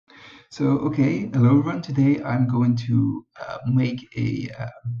Okay, hello everyone. Today I'm going to make a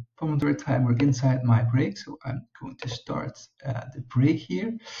Pomodoro timer inside my break. So I'm going to start the break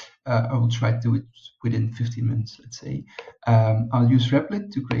here. I will try to do it within 15 minutes, let's say. I'll use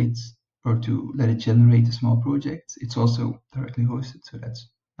Replit to create or to let it generate a small project. It's also directly hosted, so that's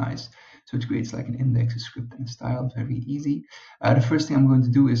nice. So it creates like an index, a script, and a style, very easy. The first thing I'm going to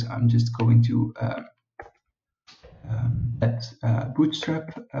do is I'm just going to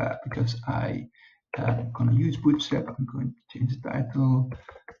Bootstrap because I'm gonna use Bootstrap. I'm going to change the title,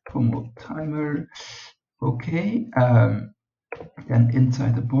 Pomodoro timer. Okay, then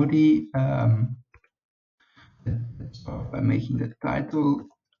inside the body, let's start by making the title.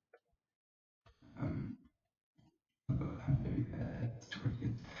 I'm very bad at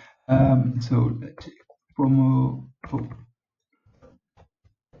shortcuts. So let's say Pomodoro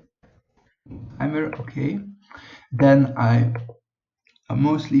timer. Okay, then I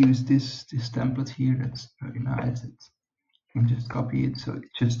mostly use this template here. That's very nice. You can just copy it. So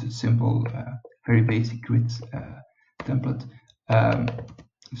it's just a simple, very basic grid template.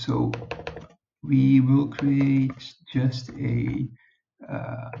 So we will create just a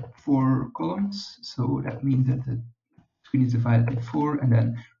 4 columns. So that means that the screen is divided in 4, and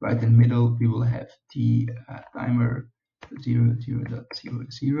then right in the middle we will have the timer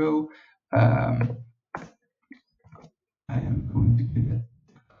 0.0.00. I am going to give it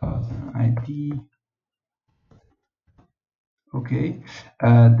an ID. Okay,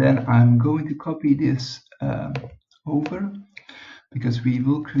 then I'm going to copy this over because we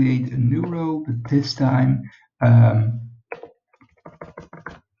will create a new row, but this time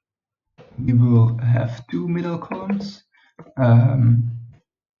we will have 2 middle columns. That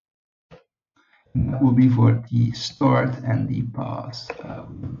will be for the start and the pass.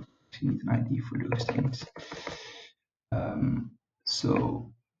 We need an ID for those things.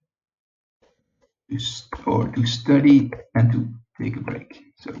 So to study and to take a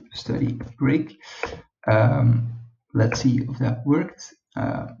break. So study, break. Let's see if that works.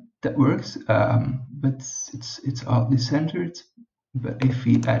 That works, but it's oddly centered. But if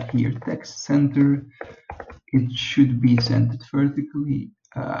we add here text center, it should be centered vertically.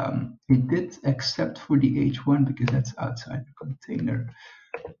 It did except for the H1 because that's outside the container.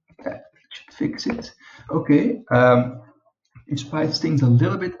 That should fix it. Okay. It spices things a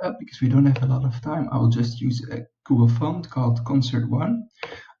little bit up because we don't have a lot of time. I will just use a Google font called Concert1.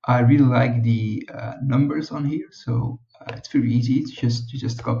 I really like the numbers on here, so it's very easy. It's just you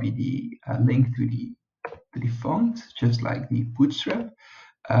just copy the link to the font, just like the Bootstrap.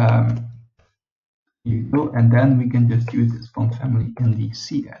 Here you go, and then we can just use this font family in the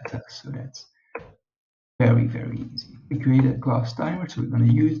CSS. So that's very easy. We created a class timer, so we're going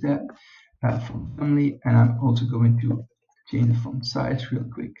to use that font family, and I'm also going to change the font size real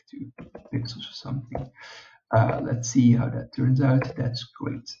quick to pixels or something. Let's see how that turns out. That's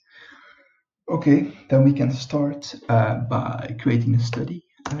great. Okay, then we can start by creating a study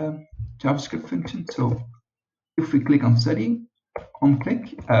JavaScript function. So if we click on study, on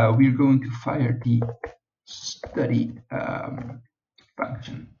click, we're going to fire the study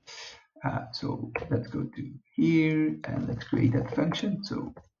function. So let's go to here and let's create that function.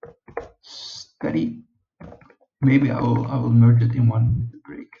 So study. Maybe I will merge it in one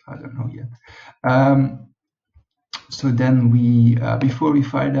break. I don't know yet. So then we, before we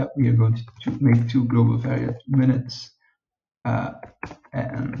fire that, we are going to make 2 global variables, minutes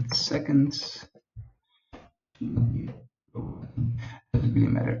and seconds. Doesn't really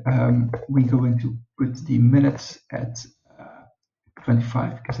matter. We're going to put the minutes at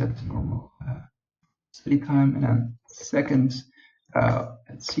 25 because that's normal study time, and then seconds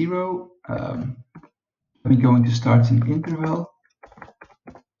at 0. We're going to start an interval.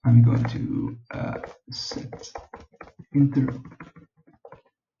 I'm going to set interval.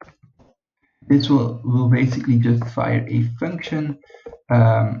 This will basically just fire a function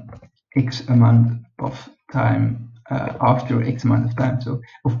x amount of time after x amount of time. So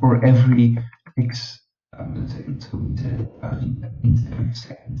for every x second, so every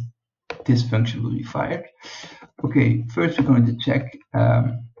second, this function will be fired. Okay, first we're going to check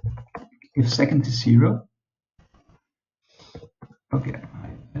if second is 0. Okay,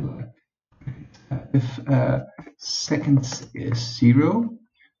 if seconds is 0,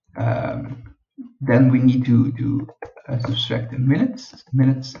 then we need to subtract the minutes.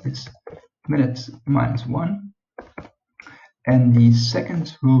 Minutes is minutes minus 1, and the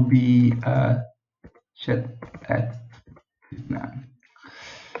seconds will be set at 59.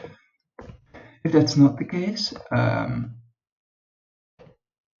 If that's not the case,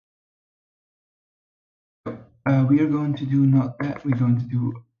 we are going to do not that. We're going to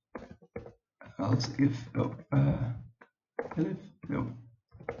do else if, oh, if, no,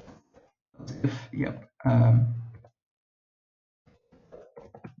 else if, yep.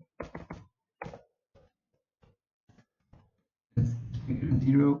 That's bigger than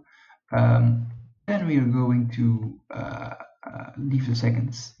 0. Then we are going to leave the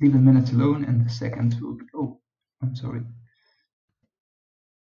minutes alone, and the seconds will be, oh, I'm sorry.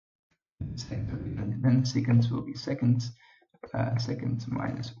 Then seconds will be seconds, seconds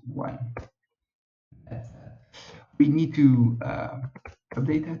minus 1. We need to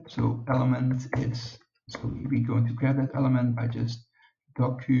update that. So element is, so we're going to grab that element by just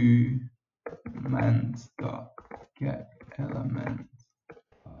document.get element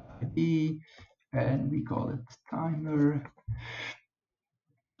ID, and we call it timer.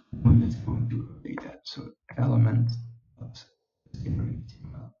 We're just going to update that. So element of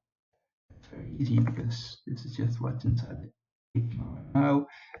HTML. It's very easy because this is just what's inside it now,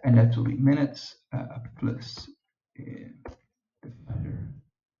 and that will be minutes plus definer,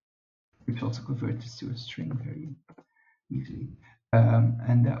 which also converts to a string very easily,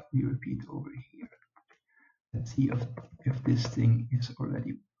 and that we repeat over here. Let's see if this thing is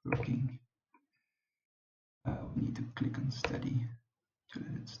already working. We need to click on study to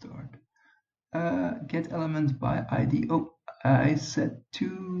let it start. Get element by ID. Oh, I said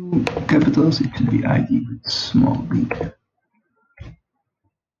 2 capitals. It should be ID with small b.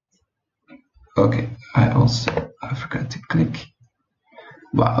 Okay, I forgot to click.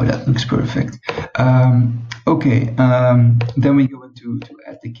 Wow, that looks perfect. Okay, then we go into to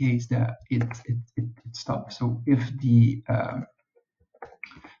add the case that it stops. So if the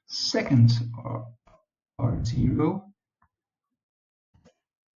seconds are 0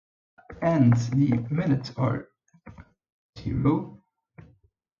 and the minutes are 0,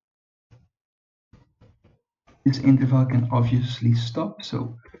 this interval can obviously stop.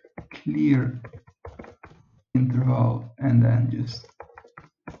 So clear interval and then just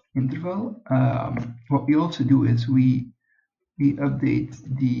interval. What we also do is we update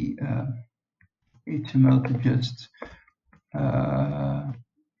the HTML to just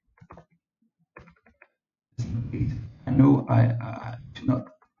I know I should not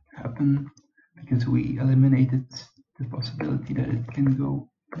happen because we eliminated the possibility that it can go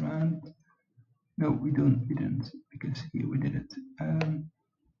around. No, we didn't, because here we did it.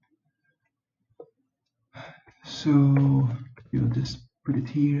 So we'll just put it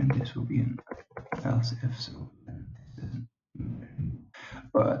here, and this will be an else if, so it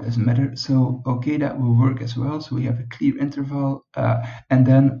doesn't matter. So okay, that will work as well. So we have a clear interval, and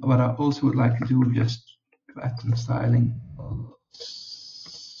then what I also would like to do, just to add some styling.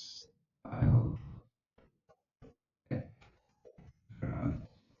 Style.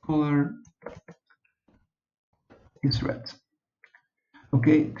 Color is red.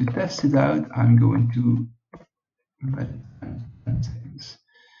 Okay, to test it out, I'm going to let it 10 seconds.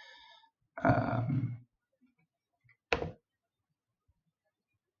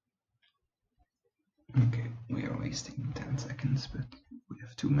 Okay, we are wasting 10 seconds, but we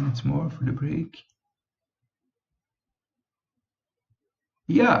have 2 minutes more for the break.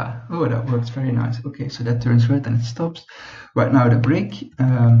 Yeah, oh, that works very nice. Okay, so that turns red and it stops. Right now the break,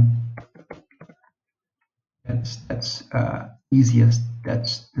 that's easiest.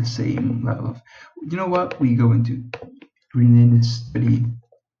 That's the same level of, you know what, we go into rename this study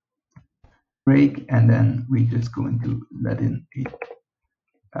break, and then we just going to let in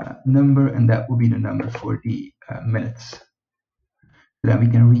a number, and that will be the number for the minutes. So then we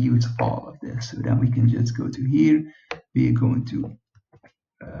can reuse all of this. So then we can just go to here. We are going to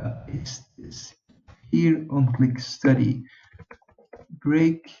paste this here on click study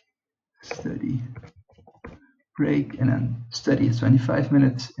break, and then study is 25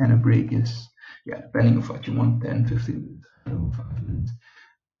 minutes, and a break is, yeah, depending on what you want, 10, 15 minutes, 5 minutes.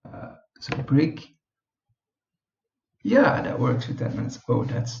 So break. Yeah, that works with 10 minutes. Oh,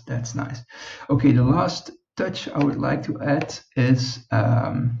 that's nice. Okay, the last touch I would like to add is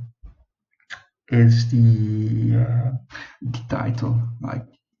the title. Like,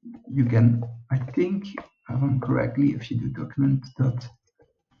 you can, I think, if I'm correctly, if you do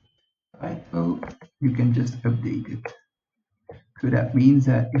document.title, you can just update it. So that means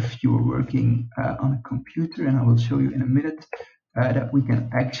that if you're working on a computer, and I will show you in a minute, that we can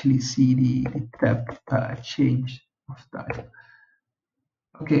actually see the tab change of title.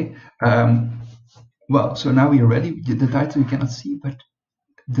 Okay, well, so now we are ready. The title you cannot see, but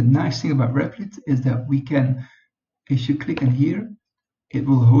the nice thing about Replit is that we can, if you click on here, it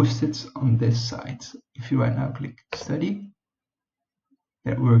will host it on this side. If you right now click study,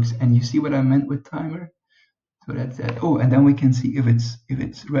 that works. And you see what I meant with timer? So that's that. Oh, and then we can see if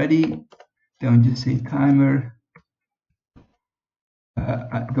it's ready, Then we just say timer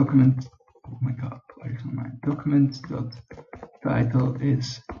document. Oh my god, where is my document dot title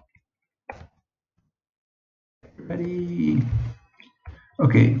is ready.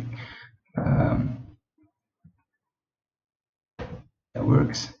 Okay, that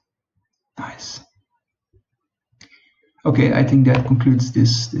works. Nice. Okay, I think that concludes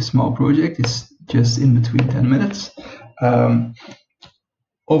this small project. It's just in between 10 minutes.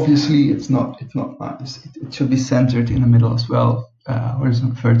 Obviously, it's not nice. It should be centered in the middle as well,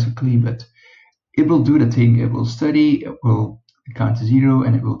 horizontally, vertically, but it will do the thing. It will study, it will count to 0,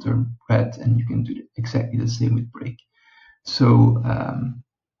 and it will turn red, and you can do exactly the same with break. So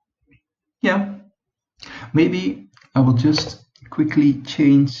yeah, maybe I will just quickly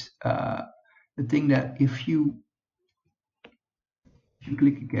change the thing that if you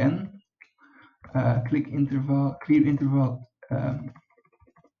click again, click interval, clear interval,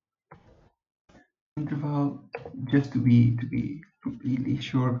 just to be completely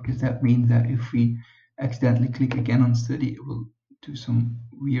sure, because that means that if we accidentally click again on study, it will do some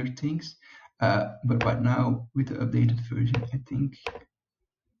weird things. But right now, with the updated version, I think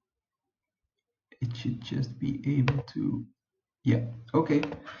it should just be able to, yeah, okay.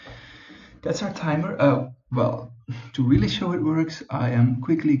 That's our timer. Well, to really show it works, I am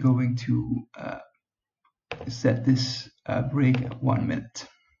quickly going to set this break at 1 minute.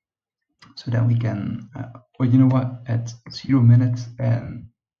 So then we can, or you know what, at 0 minutes and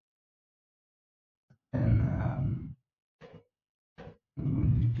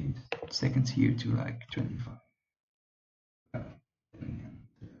seconds here to like 25.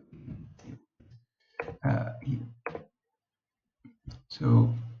 Here.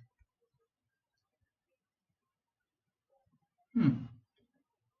 So,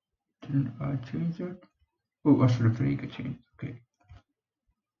 didn't I change that? Oh, I should have break I changed. Okay.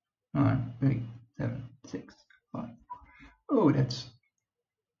 9, 8, 7, 6, 5. Oh, that's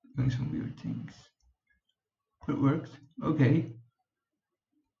doing some weird things. But it worked. Okay.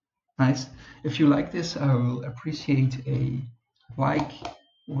 Nice. If you like this, I will appreciate a like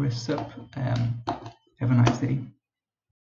or a sub. Have a nice day.